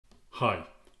Hi,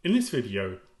 in this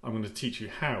video I'm going to teach you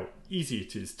how easy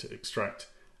it is to extract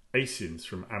ASINs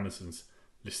from Amazon's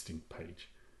listing page.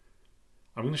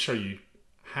 I'm going to show you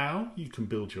how you can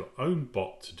build your own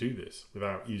bot to do this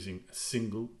without using a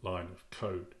single line of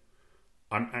code.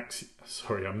 I'm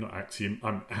not Axiom,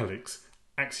 I'm Alex,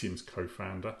 Axiom's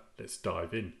co-founder. Let's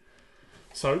dive in.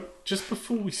 So just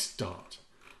before we start,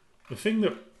 the thing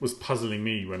that was puzzling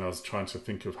me when I was trying to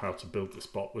think of how to build this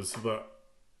bot was that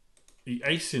the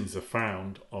ASINs are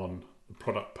found on the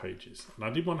product pages, and I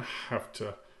didn't want to have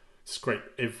to scrape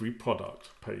every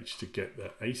product page to get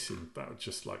their ASIN. That would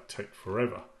just take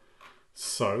forever.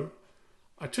 So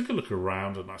I took a look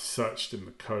around and I searched in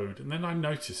the code, and then I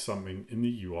noticed something in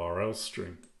the URL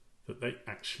string, that they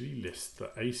actually list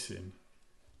the ASIN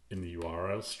in the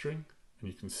URL string, and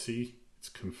you can see it's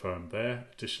confirmed there.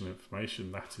 Additional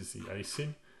information, that is the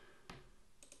ASIN.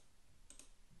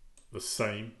 The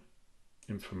same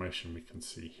information we can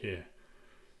see here.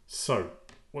 So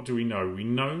what do we know? We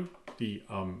know the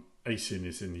ASIN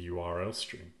is in the URL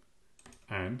string,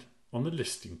 and on the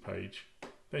listing page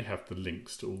they have the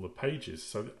links to all the pages,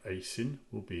 so the ASIN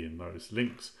will be in those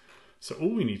links. So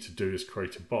all we need to do is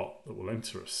create a bot that will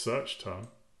enter a search term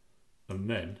and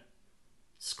then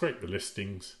scrape the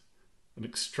listings and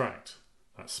extract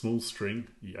that small string,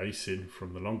 the ASIN,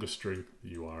 from the longer string,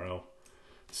 the URL.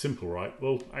 Simple, right?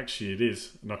 Well, actually it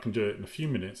is, and I can do it in a few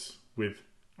minutes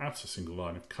without a single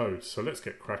line of code. So let's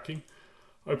get cracking.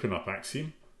 Open up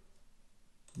Axiom,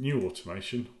 new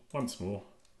automation, once more.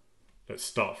 Let's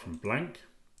start from blank,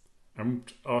 and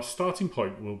our starting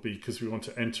point will be, because we want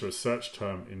to enter a search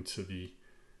term into the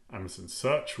Amazon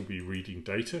search, we'll be reading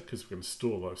data because we're going to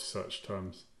store those search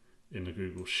terms in a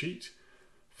Google Sheet.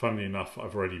 Funnily enough,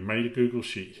 I've already made a Google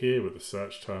Sheet here with a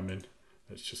search term in.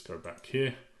 Let's just go back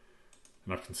here,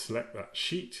 and I can select that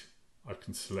sheet. I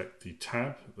can select the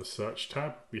tab, the search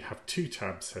tab. We have two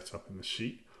tabs set up in the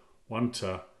sheet, one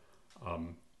to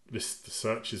list the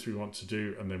searches we want to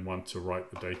do, and then one to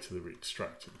write the data that we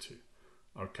extract into.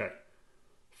 Okay,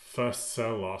 first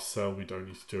cell, last cell, we don't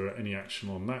need to do any action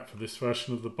on that for this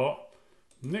version of the bot.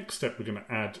 Next step we're going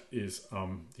to add is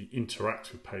the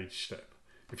interact with page step.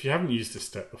 If you haven't used this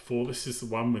step before, this is the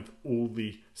one with all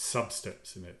the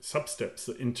sub-steps in it. Sub-steps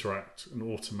that interact and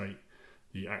automate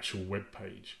the actual web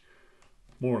page.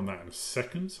 More on that in a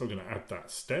second, so I'm going to add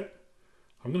that step.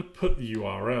 I'm going to put the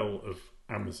URL of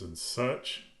Amazon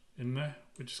search in there.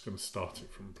 We're just going to start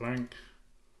it from blank.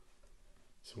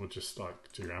 So we'll just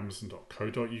do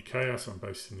amazon.co.uk as I'm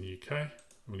based in the UK. And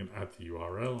we're going to add the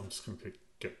URL. I'm just going to click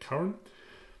get current.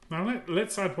 Now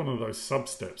let's add one of those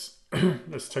sub-steps.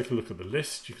 Let's take a look at the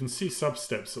list. You can see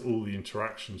sub-steps are all the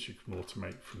interactions you can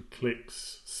automate, from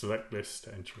clicks, select list,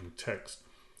 to entering text.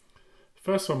 The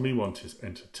first one we want is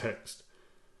enter text.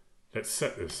 Let's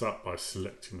set this up by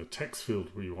selecting the text field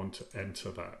we want to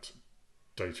enter that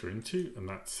data into, and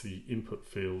that's the input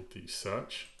field, the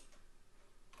search.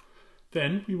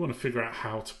 Then we want to figure out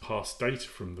how to pass data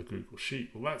from the Google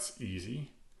Sheet. Well, that's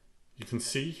easy. You can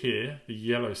see here the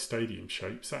yellow stadium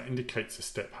shapes. That indicates a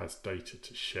step has data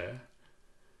to share.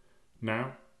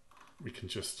 Now we can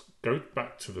just go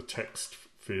back to the text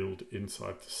field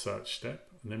inside the search step,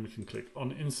 and then we can click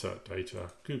on insert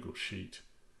data, Google Sheet.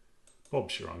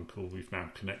 Bob's your uncle. We've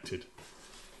now connected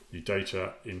the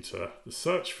data into the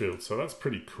search field, so that's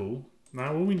pretty cool.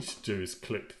 Now all we need to do is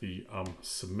click the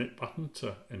submit button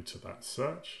to enter that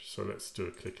search. So let's do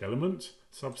a click element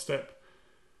sub-step.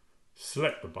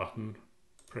 Select the button,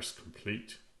 press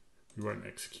complete. We won't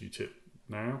execute it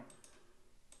now.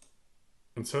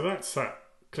 And so that's that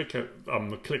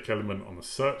the click element on the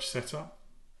search setup.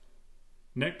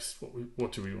 Next,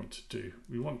 what do we want to do?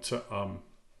 We want to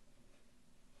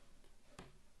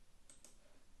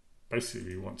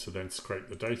basically we want to then scrape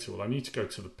the data. Well, I need to go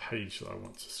to the page that I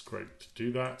want to scrape to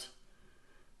do that.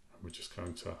 And we're just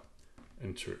going to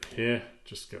enter it here,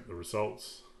 just get the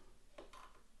results.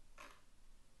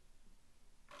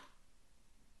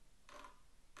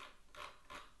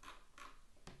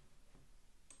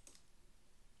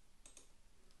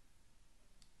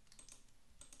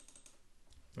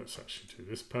 Let's actually do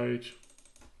this page.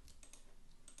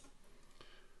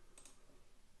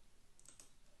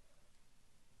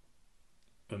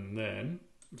 And then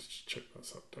let's just check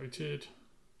that's updated.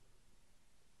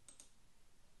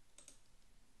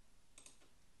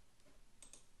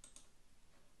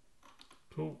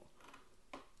 Cool.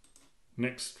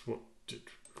 Next,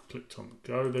 clicked on the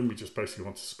go. Then we just basically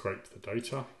want to scrape the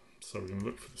data. So we're going to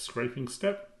look for the scraping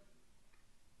step.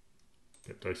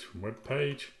 Get data from web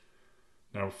page.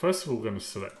 Now, first of all, we're going to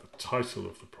select the title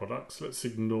of the products. Let's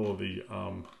ignore the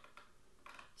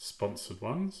sponsored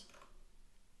ones.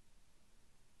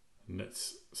 And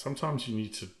sometimes you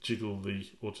need to jiggle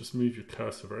or just move your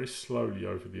cursor very slowly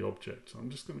over the object. I'm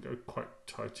just going to go quite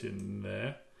tight in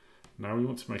there. Now we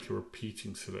want to make a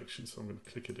repeating selection, so I'm going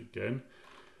to click it again.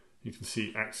 You can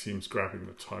see Axiom's grabbing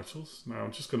the titles. Now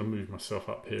I'm just going to move myself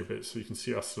up here a bit so you can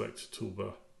see our selector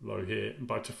toolbar below here. And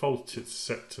by default it's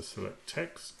set to select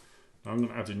text. Now I'm going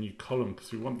to add a new column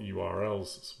because we want the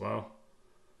URLs as well.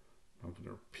 I'm going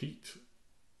to repeat.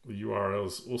 The URL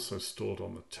is also stored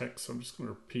on the text, so I'm just going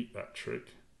to repeat that trick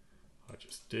I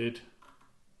just did.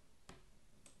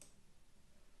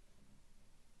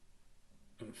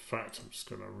 In fact, I'm just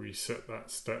going to reset that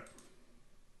step.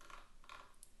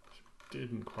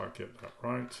 Didn't quite get that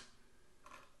right.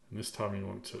 And this time you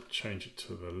want to change it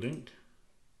to the link.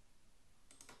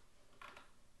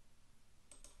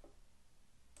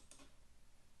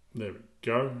 There we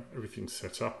go. Everything's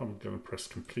set up. I'm going to press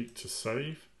complete to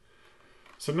save.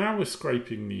 So now we're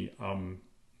scraping the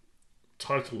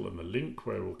title and the link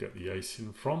where we'll get the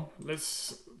ASIN from.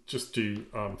 Let's just do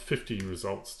 15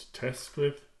 results to test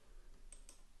with,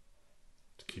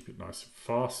 to keep it nice and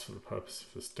fast for the purpose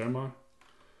of this demo.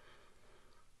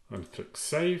 And click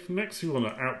save. Next we want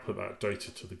to output that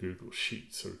data to the Google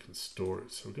Sheet so we can store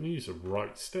it. So we're going to use a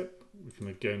write step. We can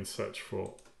again search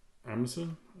for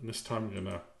Amazon, and this time we're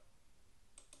going to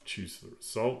choose the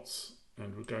results,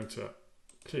 and we're going to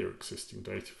clear existing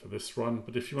data for this run.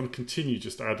 But if you want to continue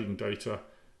just adding data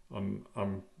on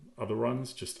other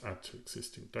runs, just add to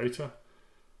existing data.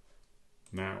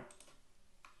 Now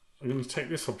I'm going to take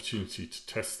this opportunity to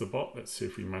test the bot. Let's see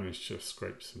if we manage to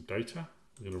scrape some data.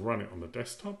 I'm going to run it on the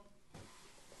desktop.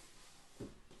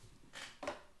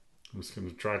 I'm just going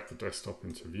to drag the desktop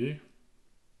into view.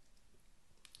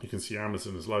 You can see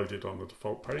Amazon is loaded on the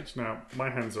default page. Now my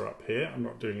hands are up here. I'm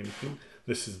not doing anything.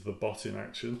 This is the bot in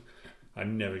action. I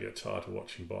never get tired of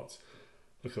watching bots.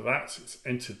 Look at that. It's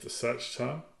entered the search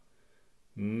term.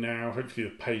 Now hopefully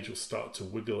the page will start to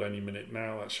wiggle any minute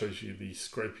now. That shows you the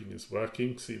scraping is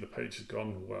working. See, the page has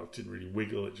gone. Well, it didn't really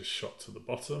wiggle. It just shot to the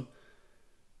bottom.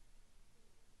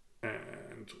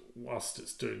 And whilst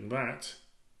it's doing that,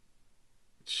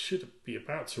 it should be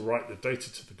about to write the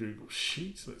data to the Google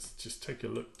Sheet. Let's just take a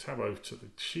look, tab over to the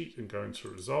sheet and go into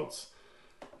results.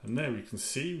 And there we can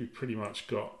see we pretty much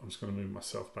got, I'm just going to move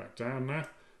myself back down now,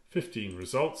 15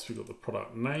 results. We've got the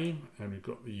product name and we've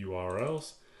got the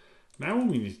URLs. Now all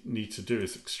we need to do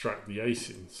is extract the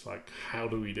ASINs. Like, how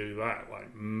do we do that?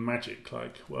 Like magic,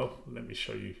 well, let me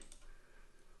show you.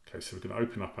 Okay, so we're going to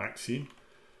open up Axiom.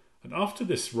 And after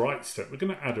this write step, we're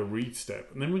going to add a read step,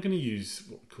 and then we're going to use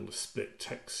what we call a split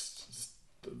text,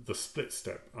 the split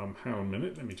step. Hang on a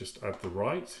minute, let me just add the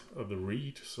read,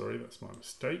 sorry, that's my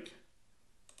mistake.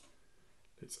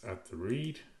 Let's add the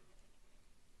read.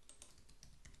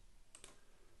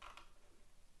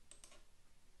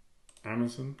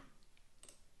 Amazon,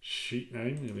 sheet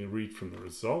name, I'm going to read from the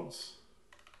results.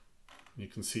 You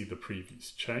can see the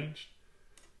preview's changed.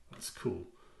 That's cool.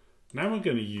 Now we're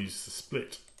going to use the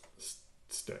split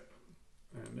step,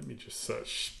 and let me just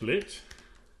search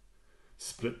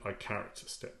split by character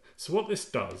step. So what this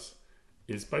does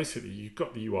is basically you've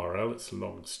got the URL, it's a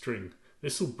long string.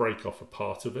 This will break off a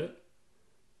part of it,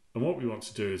 and what we want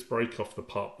to do is break off the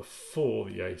part before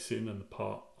the ASIN and the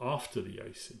part after the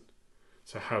ASIN.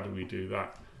 So how do we do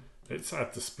that? Let's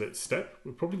add the split step.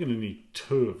 We're probably going to need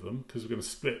 2 of them because we're going to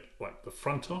split like the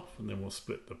front off and then we'll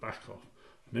split the back off.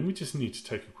 And then we just need to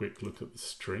take a quick look at the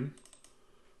string.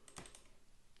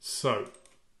 So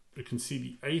you can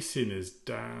see the ASIN is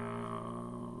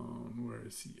down. Where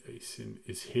is the ASIN?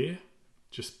 Is here,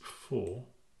 just before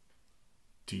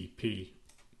DP.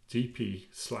 DP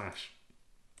slash.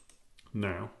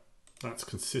 Now that's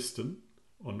consistent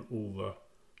on all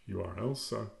the URLs.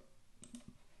 So,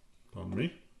 pardon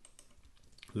me.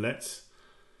 Let's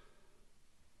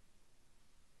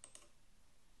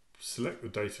select the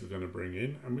data we're going to bring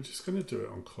in, and we're just going to do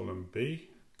it on column B.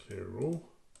 Clear all.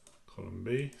 Column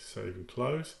B, save and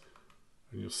close,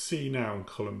 and you'll see now in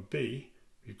column B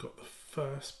we've got the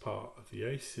first part of the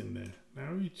ASIN there.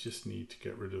 Now we just need to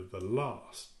get rid of the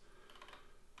last.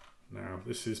 Now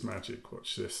this is magic,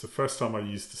 watch this. The first time I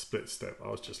used the split step I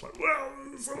was just like, well,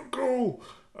 it's so cool,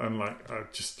 and like I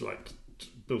just like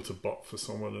built a bot for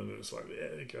someone and it was like,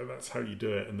 there you go, that's how you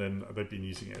do it, and then they've been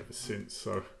using it ever since.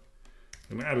 So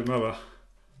I'm going to add another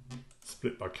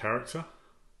split by character.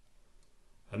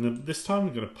 And then this time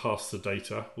we're going to pass the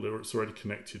data, well, it's already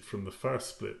connected from the first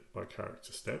split by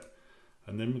character step.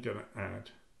 And then we're going to add,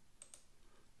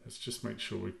 let's just make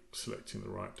sure we're selecting the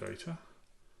right data.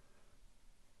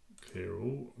 Clear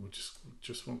all, we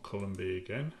just want column B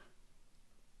again.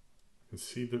 You can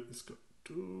see that it's got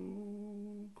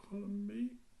column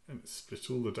B. and it split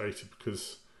all the data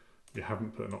because we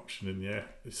haven't put an option in there.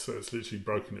 So it's literally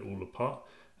broken it all apart.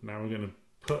 Now we're going to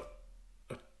put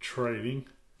a trading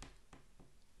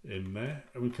in there,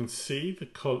 and we can see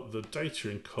the data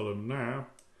in column now.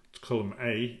 Column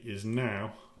A is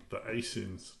now the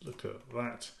ASINs. Look at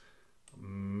that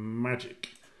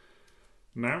magic.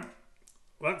 Now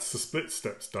that's the split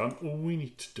steps done. All we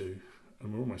need to do,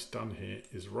 and we're almost done here,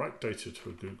 is write data to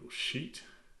a Google Sheet.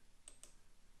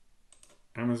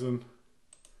 Amazon,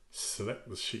 select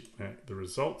the sheet, the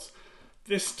results.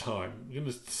 This time we're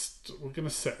going to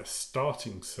set a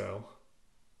starting cell,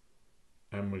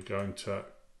 and we're going to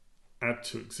add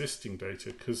to existing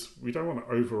data because we don't want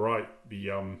to overwrite the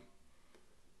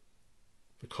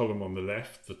column on the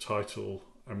left, the title,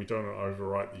 and we don't want to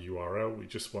overwrite the URL. We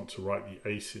just want to write the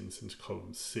ASINs into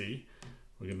column C.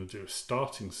 We're going to do a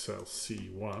starting cell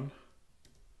C1.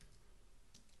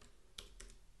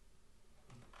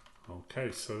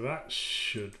 Okay, so that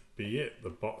should be it, the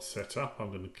bot set up. I'm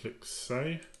going to click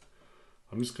save.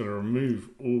 I'm just going to remove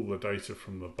all the data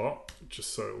from the bot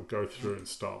just so it will go through and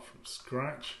start from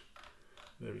scratch.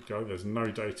 There we go, there's no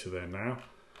data there now.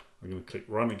 I'm going to click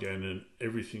run again, and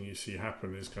everything you see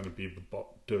happen is going to be the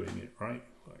bot doing it, right?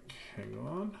 Like, hang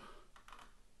on.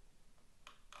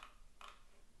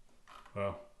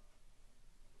 Well,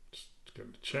 just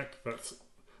going to check.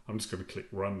 I'm just going to click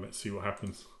run. Let's see what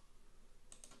happens.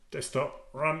 Desktop,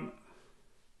 run.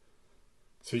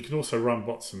 So you can also run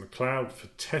bots in the cloud. For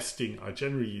testing, I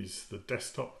generally use the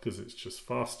desktop because it's just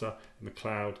faster. In the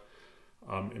cloud,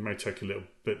 it may take a little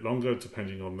bit longer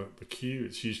depending on the queue.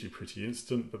 It's usually pretty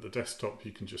instant, but the desktop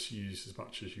you can just use as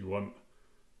much as you want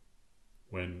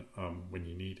when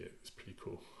you need it. It's pretty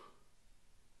cool.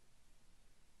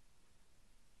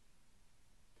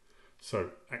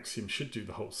 So Axiom should do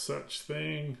the whole search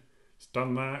thing. It's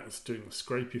done that. It's doing the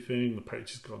scrapey thing. The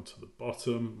page has gone to the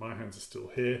bottom. My hands are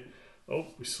still here. Oh,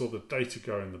 we saw the data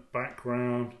go in the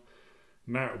background.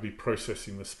 Now it'll be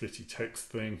processing the splitty text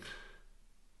thing.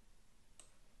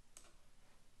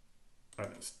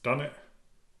 And it's done it.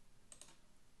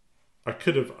 I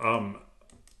could have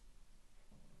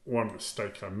one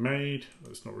mistake I made.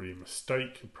 That's not really a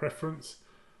mistake, a preference.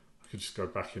 I could just go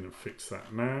back in and fix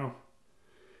that now.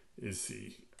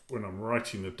 When I'm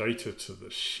writing the data to the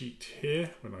sheet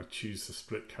here, when I choose the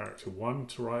split character 1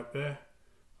 to write there,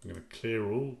 I'm going to clear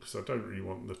all because I don't really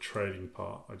want the trading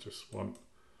part. I just want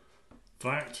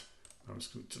that. I'm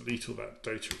just going to delete all that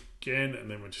data again, and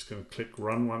then we're just going to click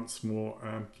run once more,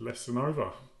 and lesson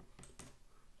over.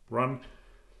 Run.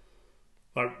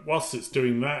 Whilst it's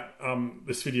doing that,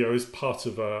 this video is part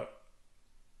of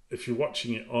if you're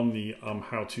watching it on the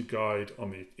how-to guide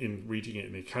in reading it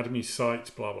in the Academy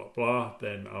site, blah blah blah,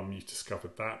 then you've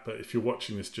discovered that. But if you're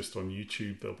watching this just on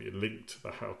YouTube, there'll be a link to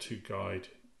the how-to guide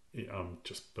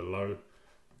just below.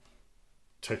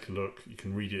 Take a look. You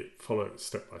can read it, follow it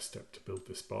step by step to build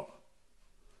this bot.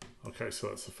 Okay, so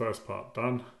that's the first part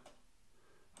done,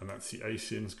 and that's the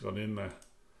ASINs gone in there.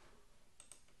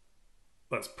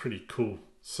 That's pretty cool.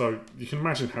 So you can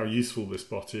imagine how useful this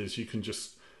bot is. You can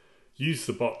just use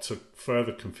the bot to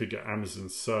further configure Amazon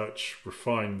search,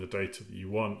 refine the data that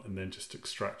you want, and then just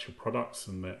extract your products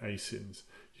and their ASINs.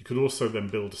 You could also then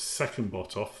build a second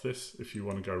bot off this. If you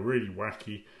want to go really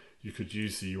wacky, you could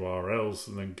use the URLs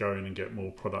and then go in and get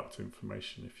more product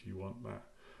information if you want that.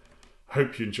 I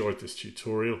hope you enjoyed this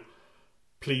tutorial.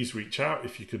 Please reach out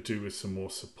if you could do with some more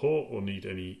support or need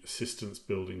any assistance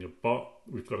building a bot.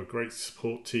 We've got a great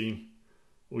support team.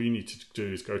 All you need to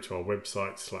do is go to our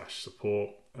website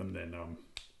 /support and then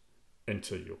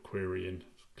enter your query in,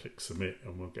 click submit,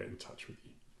 and we'll get in touch with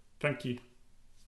you. Thank you.